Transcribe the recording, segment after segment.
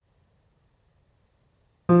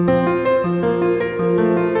Welcome,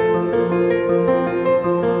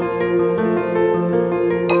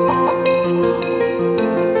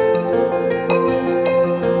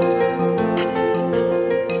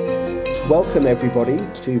 everybody,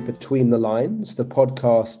 to Between the Lines, the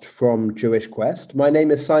podcast from Jewish Quest. My name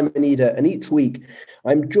is Simon Eder, and each week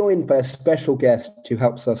I'm joined by a special guest who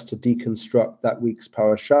helps us to deconstruct that week's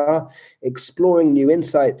parashah, exploring new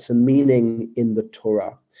insights and meaning in the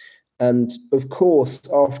Torah. And of course,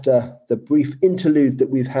 after the brief interlude that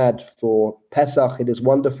we've had for Pesach, it is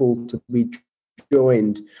wonderful to be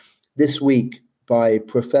joined this week by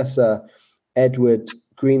Professor Edward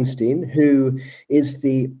Greenstein, who is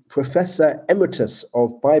the Professor Emeritus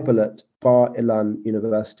of Bible at Bar-Ilan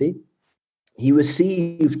University. He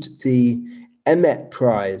received the EMET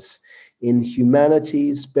Prize in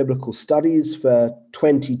Humanities-Biblical Studies for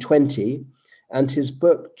 2020, and his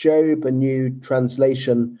book, Job, a New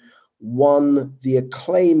Translation, won the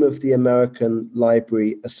acclaim of the American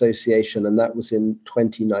Library Association, and that was in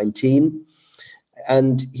 2019.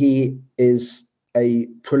 And he is a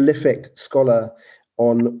prolific scholar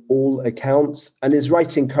on all accounts, and is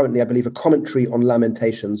writing currently, I believe, a commentary on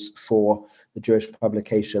Lamentations for the Jewish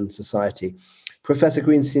Publication Society. Professor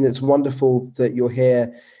Greenstein, it's wonderful that you're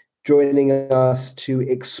here joining us to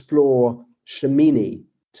explore Shemini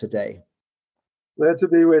today. Glad to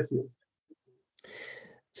be with you.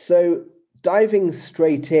 So, diving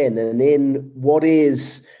straight in, and in what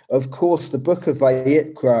is, of course, the book of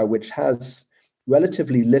Vayikra, which has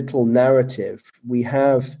relatively little narrative, we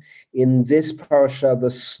have in this parasha the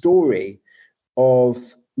story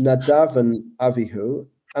of Nadav and Avihu.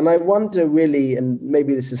 And I wonder really, and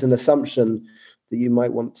maybe this is an assumption that you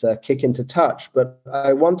might want to kick into touch, but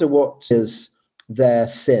I wonder what is their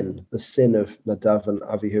sin, the sin of Nadav and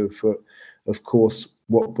Avihu, for, of course,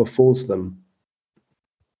 what befalls them.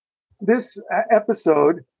 This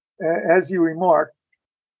episode, as you remarked,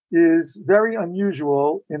 is very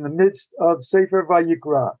unusual in the midst of Sefer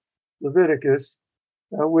Vayikra, Leviticus,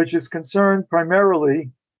 which is concerned primarily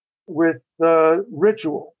with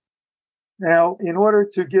ritual. Now, in order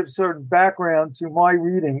to give certain background to my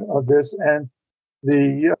reading of this and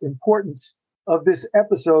the importance of this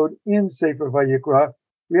episode in Sefer Vayikra,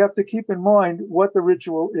 we have to keep in mind what the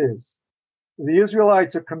ritual is. The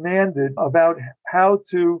Israelites are commanded about how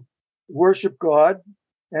to worship God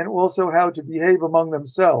and also how to behave among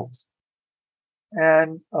themselves.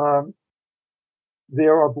 And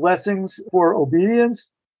there are blessings for obedience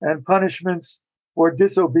and punishments for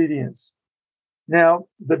disobedience. Now,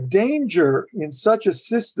 the danger in such a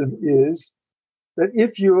system is that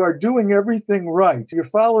if you are doing everything right, you're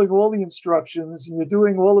following all the instructions and you're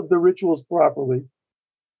doing all of the rituals properly,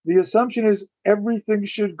 the assumption is everything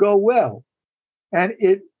should go well. And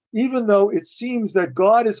even though it seems that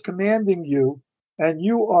God is commanding you and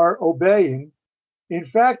you are obeying, in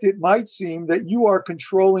fact, it might seem that you are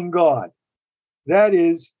controlling God. That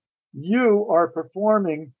is, you are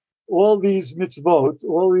performing all these mitzvot,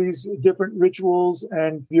 all these different rituals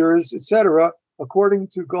and yours, etc., according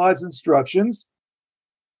to God's instructions.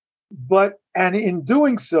 And in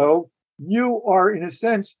doing so, you are, in a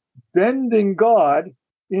sense, bending God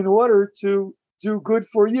in order to do good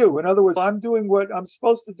for you. In other words, I'm doing what I'm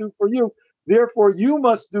supposed to do for you, therefore you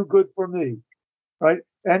must do good for me, right?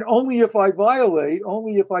 And only if I violate,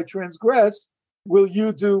 only if I transgress, will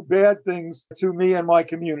you do bad things to me and my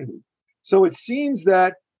community. So it seems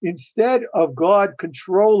that instead of God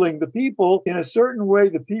controlling the people, in a certain way,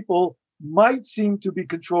 the people might seem to be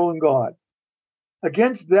controlling God.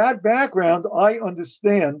 Against that background, I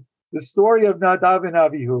understand the story of Nadav and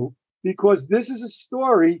Avihu, because this is a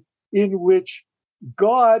story in which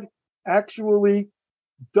God actually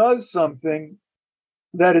does something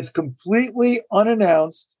that is completely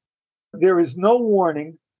unannounced. There is no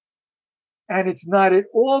warning. And it's not at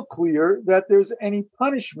all clear that there's any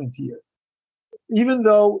punishment here. Even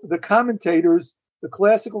though the commentators, the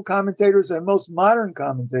classical commentators and most modern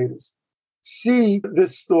commentators, see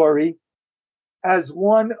this story as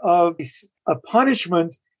one of a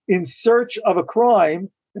punishment in search of a crime.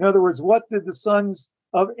 In other words, what did the sons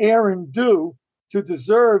of Aaron do to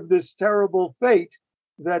deserve this terrible fate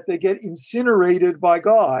that they get incinerated by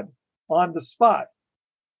God on the spot?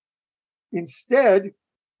 Instead,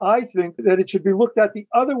 I think that it should be looked at the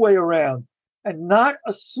other way around and not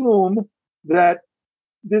assume that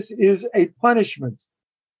this is a punishment.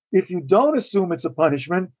 If you don't assume it's a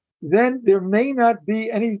punishment, then there may not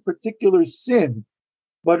be any particular sin,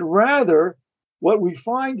 but rather what we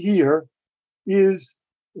find here is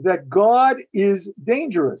that God is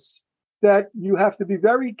dangerous, that you have to be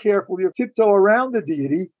very careful, you tiptoe around the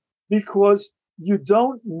deity, because you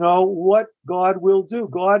don't know what God will do.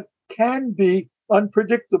 God can be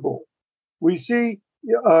unpredictable. We see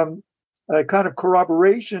a kind of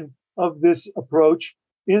corroboration of this approach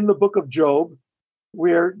in the book of Job,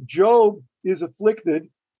 where Job is afflicted,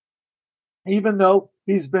 even though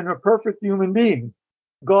he's been a perfect human being.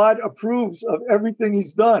 God approves of everything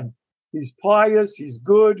he's done. He's pious, he's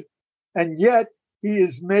good, and yet he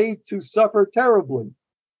is made to suffer terribly.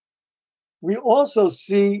 We also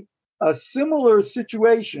see a similar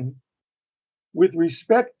situation with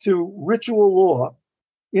respect to ritual law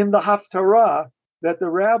in the Haftarah that the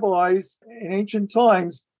rabbis in ancient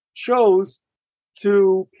times chose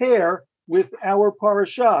to pair with our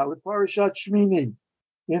parashah, with Parashat Shemini.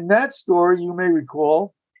 In that story, you may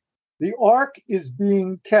recall, the ark is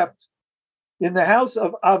being kept in the house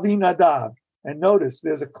of Avinadav. And notice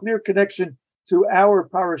there's a clear connection to our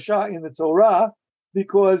parashah in the Torah,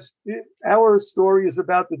 because our story is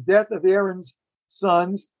about the death of Aaron's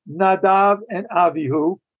sons, Nadav and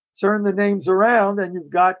Avihu. Turn the names around and you've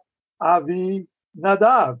got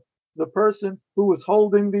Nadav, the person who was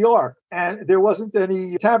holding the ark. And there wasn't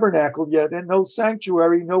any tabernacle yet and no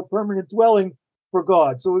sanctuary, no permanent dwelling for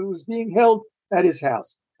God. So it was being held at his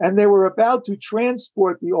house. And they were about to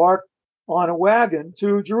transport the ark on a wagon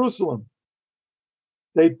to Jerusalem.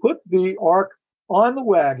 They put the ark on the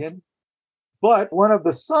wagon, but one of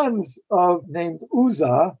the sons of named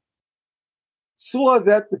Uzzah saw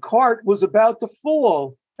that the cart was about to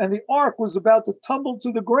fall and the ark was about to tumble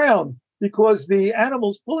to the ground because the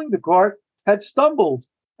animals pulling the cart had stumbled.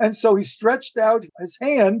 And so he stretched out his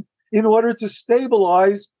hand in order to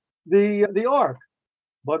stabilize the ark.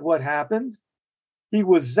 But what happened? He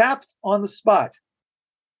was zapped on the spot.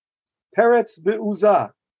 Peretz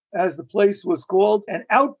be'Uzzah, as the place was called, an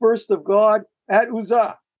outburst of God at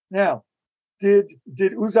Uzzah. Now, did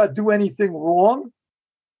Uzzah do anything wrong?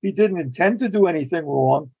 He didn't intend to do anything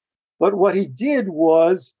wrong, but what he did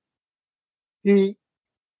was he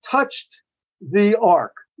touched the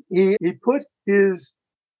ark. He put his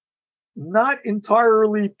not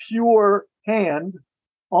entirely pure hand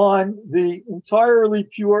on the entirely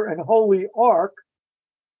pure and holy ark,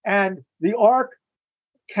 and the ark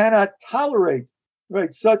cannot tolerate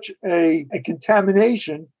such a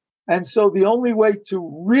contamination. And so the only way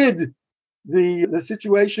to rid the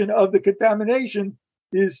situation of the contamination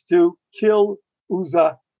is to kill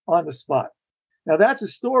Uzzah on the spot. Now that's a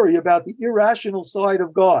story about the irrational side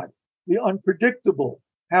of God, the unpredictable,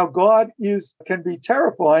 how God can be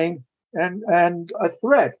terrifying and a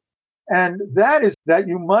threat. And that is that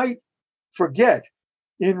you might forget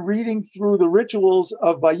in reading through the rituals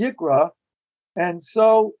of Vayikra. And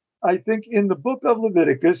so I think in the book of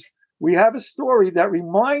Leviticus, we have a story that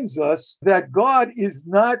reminds us that God is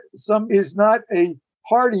not a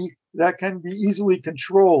party that can be easily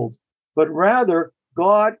controlled, but rather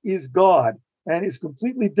God is God and is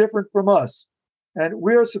completely different from us. And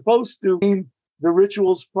we're supposed to name the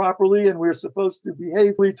rituals properly and we're supposed to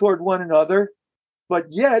behave toward one another, but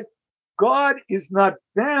yet God is not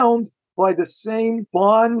bound by the same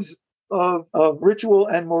bonds of ritual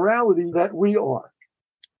and morality that we are.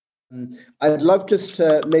 I'd love just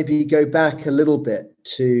to maybe go back a little bit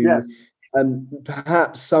to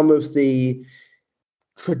perhaps some of the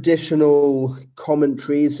traditional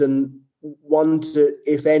commentaries and wonder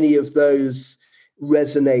if any of those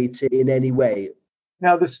resonate in any way.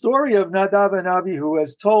 Now, the story of Nadav and Avihu,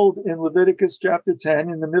 as told in Leviticus chapter 10,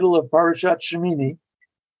 in the middle of Parashat Shemini,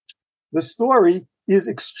 the story is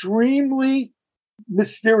extremely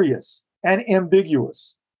mysterious and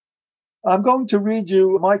ambiguous. I'm going to read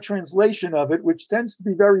you my translation of it, which tends to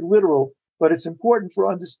be very literal, but it's important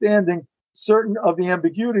for understanding certain of the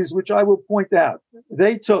ambiguities, which I will point out.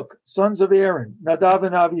 They took sons of Aaron, Nadav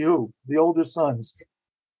and Avihu, the older sons.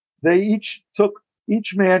 They each took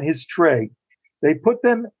each man his tray. They put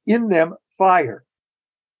them in them fire.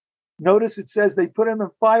 Notice it says they put them in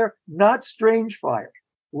fire, not strange fire.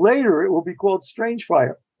 Later it will be called strange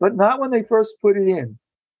fire, but not when they first put it in.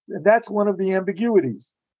 And that's one of the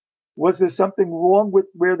ambiguities. Was there something wrong with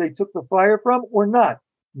where they took the fire from or not?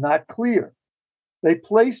 Not clear. They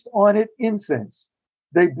placed on it incense.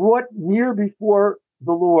 They brought near before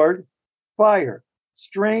the Lord fire,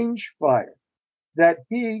 strange fire, that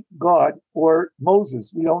he, God, or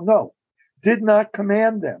Moses, we don't know, did not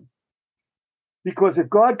command them. Because if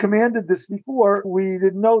God commanded this before, we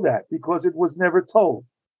didn't know that because it was never told.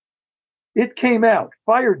 It came out,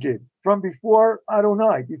 fire did, from before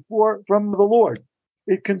Adonai, from the Lord.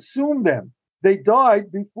 It consumed them. They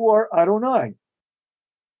died before Adonai.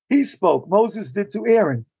 He spoke. Moses did to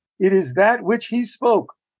Aaron. It is that which he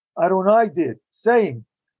spoke. Adonai did, saying,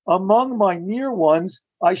 among my near ones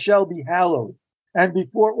I shall be hallowed. and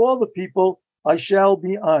before all the people I shall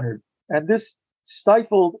be honored. And this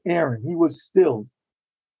stifled Aaron. He was stilled.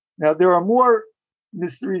 Now, there are more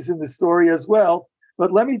mysteries in the story as well,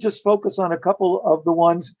 but let me just focus on a couple of the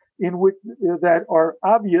ones in which that are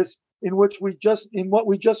obvious in what we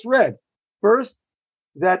just read. First,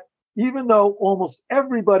 that even though almost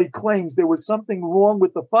everybody claims there was something wrong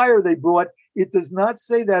with the fire they brought, it does not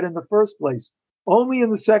say that in the first place, only in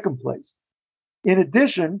the second place. In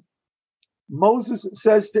addition, Moses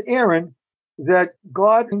says to Aaron that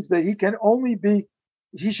God means that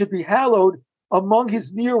he should be hallowed among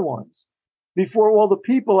his near ones. Before all the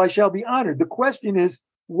people I shall be honored. The question is,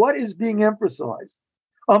 what is being emphasized?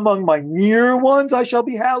 Among my near ones I shall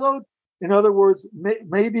be hallowed? In other words,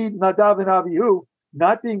 maybe Nadav and Avihu,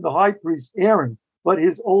 not being the high priest Aaron, but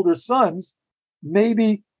his older sons,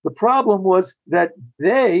 maybe the problem was that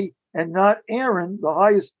they, and not Aaron, the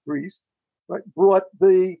highest priest, right, brought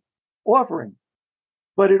the offering.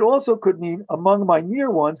 But it also could mean among my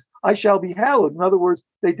near ones, I shall be hallowed. In other words,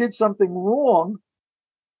 they did something wrong,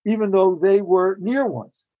 even though they were near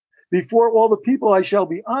ones. Before all the people I shall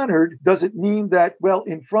be honored. Does it mean that, well,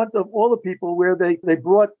 in front of all the people where they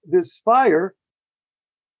brought this fire,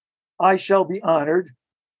 I shall be honored?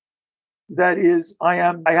 That is, I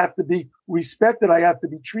have to be respected. I have to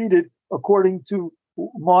be treated according to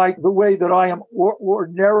the way that I am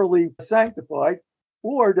ordinarily sanctified.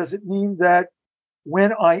 Or does it mean that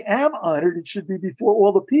when I am honored, it should be before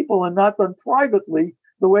all the people and not done privately,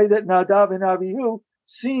 the way that Nadav and Avihu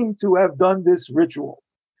seem to have done this ritual?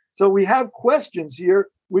 So we have questions here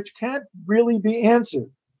which can't really be answered.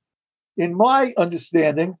 In my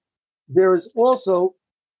understanding, there is also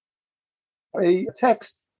a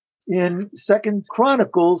text in 2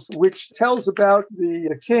 Chronicles which tells about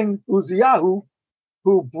the king Uzziah,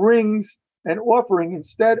 who brings an offering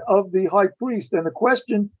instead of the high priest. And the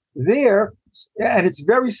question there, and it's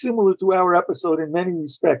very similar to our episode in many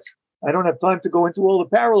respects. I don't have time to go into all the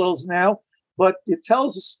parallels now, but it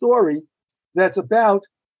tells a story that's about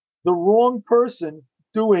the wrong person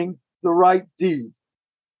doing the right deed.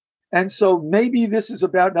 And so maybe this is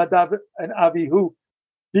about Nadav and Avihu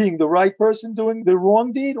being the right person doing the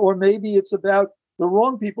wrong deed, or maybe it's about the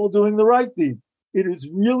wrong people doing the right deed. It is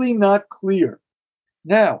really not clear.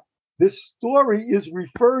 Now, this story is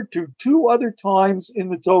referred to 2 other times in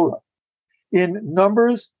the Torah. In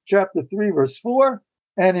Numbers chapter 3, verse 4,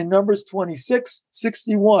 and in Numbers 26,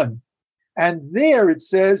 61. And there it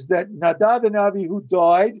says that Nadav and Avihu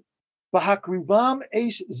died, V'hakrivam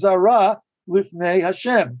eish zara lifnei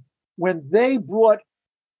Hashem, when they brought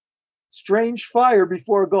strange fire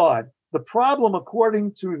before God. The problem,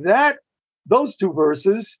 according to those 2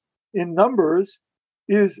 verses in Numbers,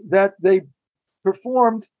 is that they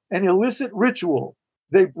performed an illicit ritual.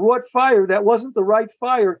 They brought fire that wasn't the right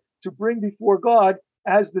fire to bring before God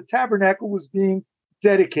as the tabernacle was being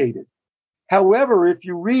dedicated. However, if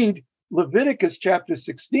you read Leviticus chapter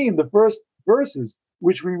 16, the first verses,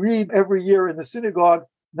 which we read every year in the synagogue,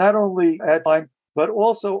 not only at time, but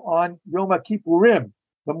also on Yom Kippurim,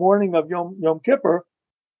 the morning of Yom Kippur,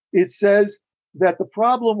 it says that the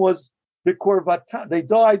problem was they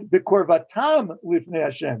died bikorvatam lifnei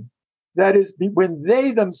Hashem. That is, when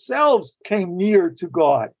they themselves came near to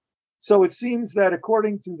God. So it seems that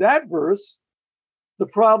according to that verse, the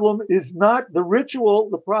problem is not the ritual.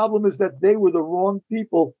 The problem is that they were the wrong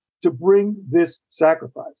people to bring this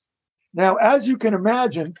sacrifice. Now, as you can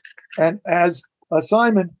imagine, and as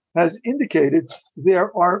Simon has indicated,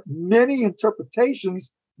 there are many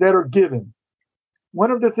interpretations that are given.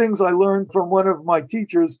 One of the things I learned from one of my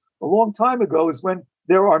teachers a long time ago is when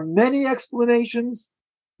there are many explanations,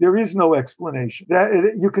 there is no explanation.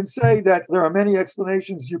 That you can say that there are many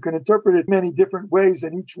explanations, you can interpret it many different ways,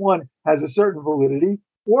 and each one has a certain validity.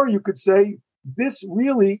 Or you could say, this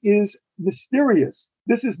really is mysterious.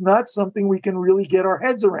 This is not something we can really get our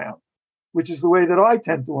heads around, which is the way that I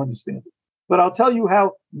tend to understand it. But I'll tell you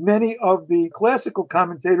how many of the classical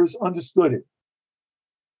commentators understood it.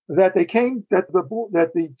 That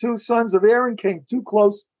the 2 sons of Aaron came too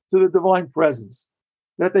close to the divine presence.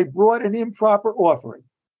 That they brought an improper offering.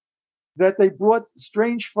 That they brought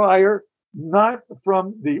strange fire, not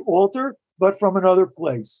from the altar, but from another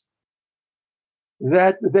place.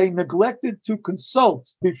 That they neglected to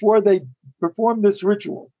consult before they performed this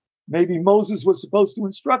ritual. Maybe Moses was supposed to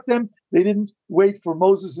instruct them. They didn't wait for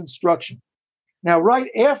Moses' instruction. Now, right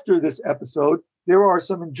after this episode, there are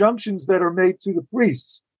some injunctions that are made to the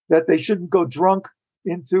priests that they shouldn't go drunk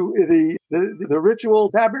into the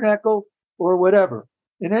ritual tabernacle or whatever.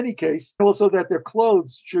 In any case, also that their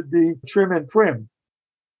clothes should be trim and prim.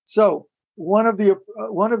 So one of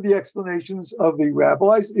the explanations of the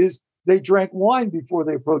rabbis is they drank wine before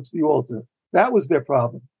they approached the altar. That was their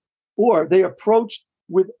problem. Or they approached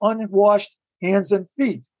with unwashed hands and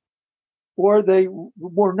feet. Or they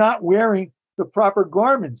were not wearing the proper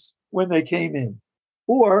garments when they came in.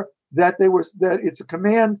 Or that it's a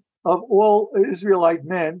command of all Israelite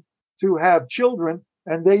men to have children,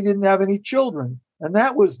 and they didn't have any children, and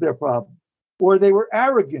that was their problem. Or they were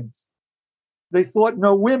arrogant. They thought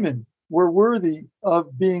no women were worthy of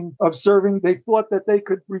serving. They thought that they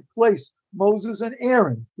could replace Moses and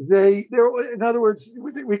Aaron. In other words,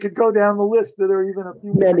 we could go down the list. There are even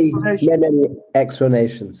a few many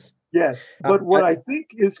explanations. Yes, but what I think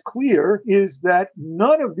is clear is that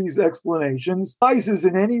none of these explanations arises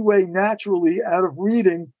in any way naturally out of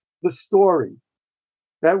reading the story.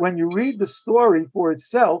 That when you read the story for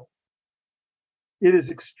itself, it is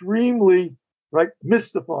extremely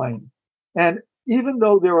mystifying. And even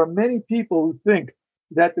though there are many people who think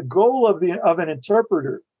that the goal of an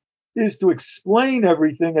interpreter is to explain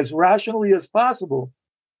everything as rationally as possible,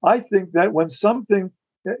 I think that when something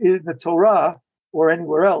in the Torah or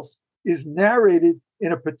anywhere else is narrated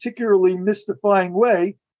in a particularly mystifying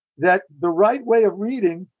way, that the right way of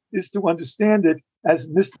reading is to understand it as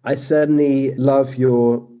mystifying. I certainly love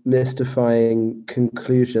your mystifying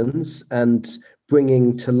conclusions and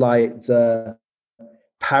bringing to light the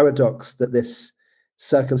paradox that this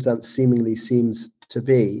circumstance seemingly seems to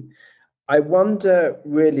be. I wonder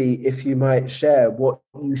really if you might share what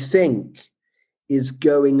you think is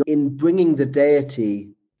going in bringing the deity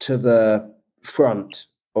to the front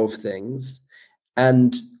of things,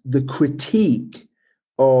 and the critique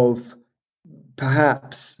of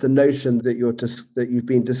perhaps the notion that you've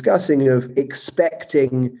been discussing of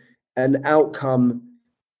expecting an outcome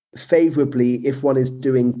favorably if one is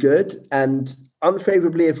doing good and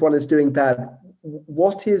unfavorably if one is doing bad.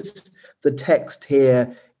 What is the text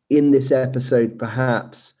here in this episode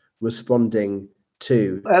perhaps responding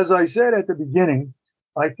to? As I said at the beginning,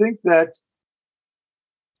 I think that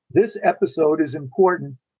this episode is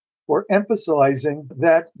important for emphasizing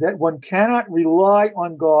that one cannot rely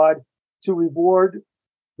on God to reward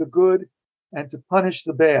the good and to punish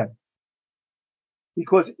the bad.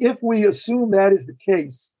 Because if we assume that is the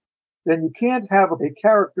case, then you can't have a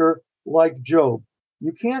character like Job.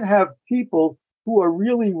 You can't have people who are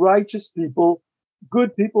really righteous people,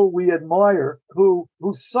 good people we admire, who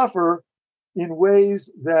suffer in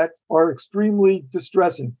ways that are extremely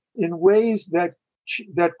distressing, in ways that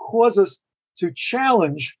cause us to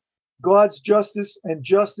challenge God's justice and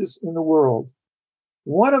justice in the world.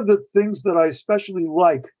 One of the things that I especially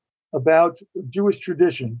like about Jewish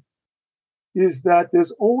tradition is that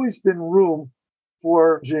there's always been room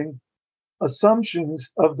for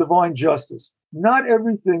assumptions of divine justice. Not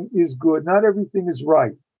everything is good, not everything is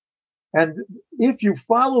right. And if you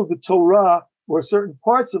follow the Torah or certain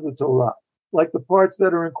parts of the Torah, like the parts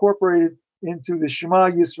that are incorporated into the Shema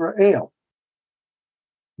Yisrael,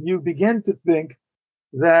 you begin to think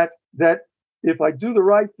that if I do the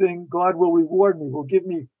right thing, God will reward me, will give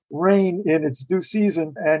me rain in its due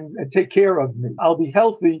season and take care of me. I'll be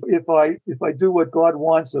healthy if I do what God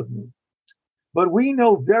wants of me. But we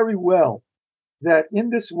know very well that in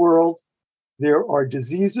this world, there are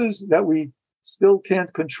diseases that we still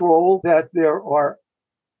can't control, that there are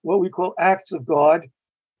what we call acts of God,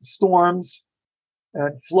 storms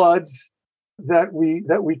and floods that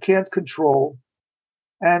we can't control,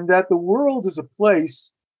 and that the world is a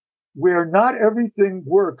place where not everything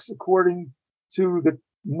works according to the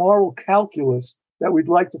moral calculus that we'd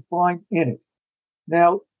like to find in it.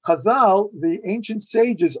 Now, Chazal, the ancient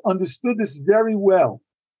sages, understood this very well,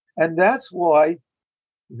 and that's why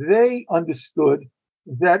they understood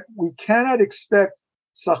that we cannot expect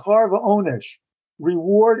sachar va'onesh,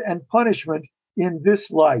 reward and punishment, in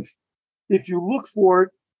this life. If you look for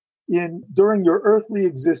it during your earthly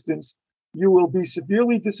existence, you will be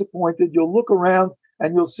severely disappointed. You'll look around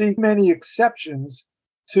and you'll see many exceptions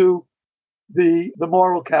to the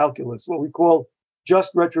moral calculus, what we call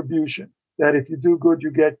just retribution, that if you do good,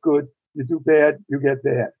 you get good. You do bad, you get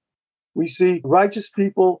bad. We see righteous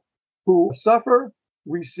people who suffer.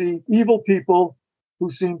 We see evil people who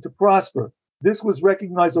seem to prosper. This was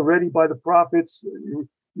recognized already by the prophets. You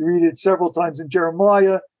read it several times in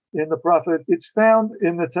Jeremiah, in the prophet. It's found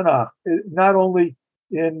in the Tanakh, not only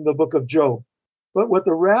in the book of Job. But what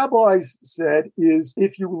the rabbis said is,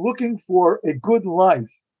 if you're looking for a good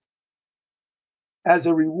life as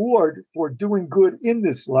a reward for doing good in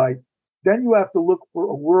this life, then you have to look for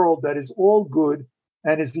a world that is all good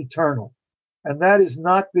and is eternal. And that is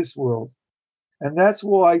not this world. And that's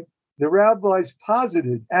why the rabbis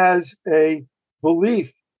posited as a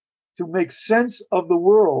belief to make sense of the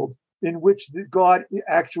world in which God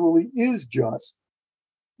actually is just,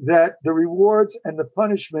 that the rewards and the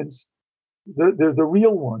punishments, the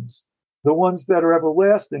real ones, the ones that are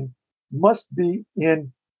everlasting, must be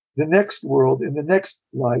in the next world, in the next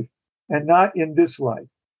life, and not in this life.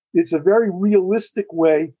 It's a very realistic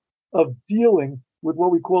way of dealing with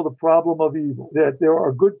what we call the problem of evil, that there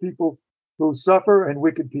are good people who suffer and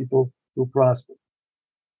wicked people who prosper.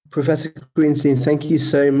 Professor Greenstein, thank you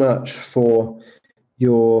so much for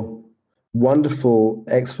your wonderful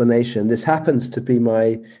explanation. This happens to be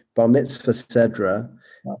my bar mitzvah sedra,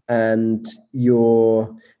 and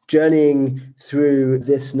your journeying through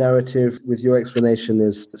this narrative with your explanation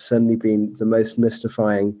has certainly been the most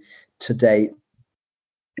mystifying to date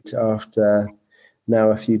after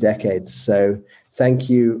now a few decades. So thank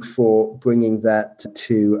you for bringing that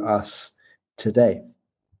to us today.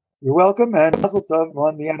 You're welcome, and mazel tov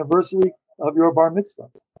on the anniversary of your bar mitzvah.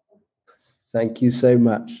 Thank you so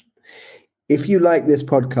much. If you like this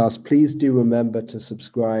podcast, please do remember to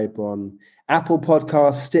subscribe on Apple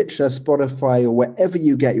Podcasts, Stitcher, Spotify, or wherever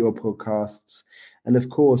you get your podcasts. And of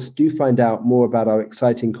course, do find out more about our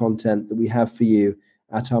exciting content that we have for you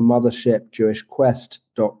at our mothership,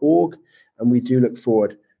 jewishquest.org. And we do look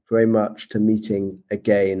forward very much to meeting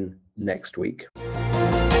again next week.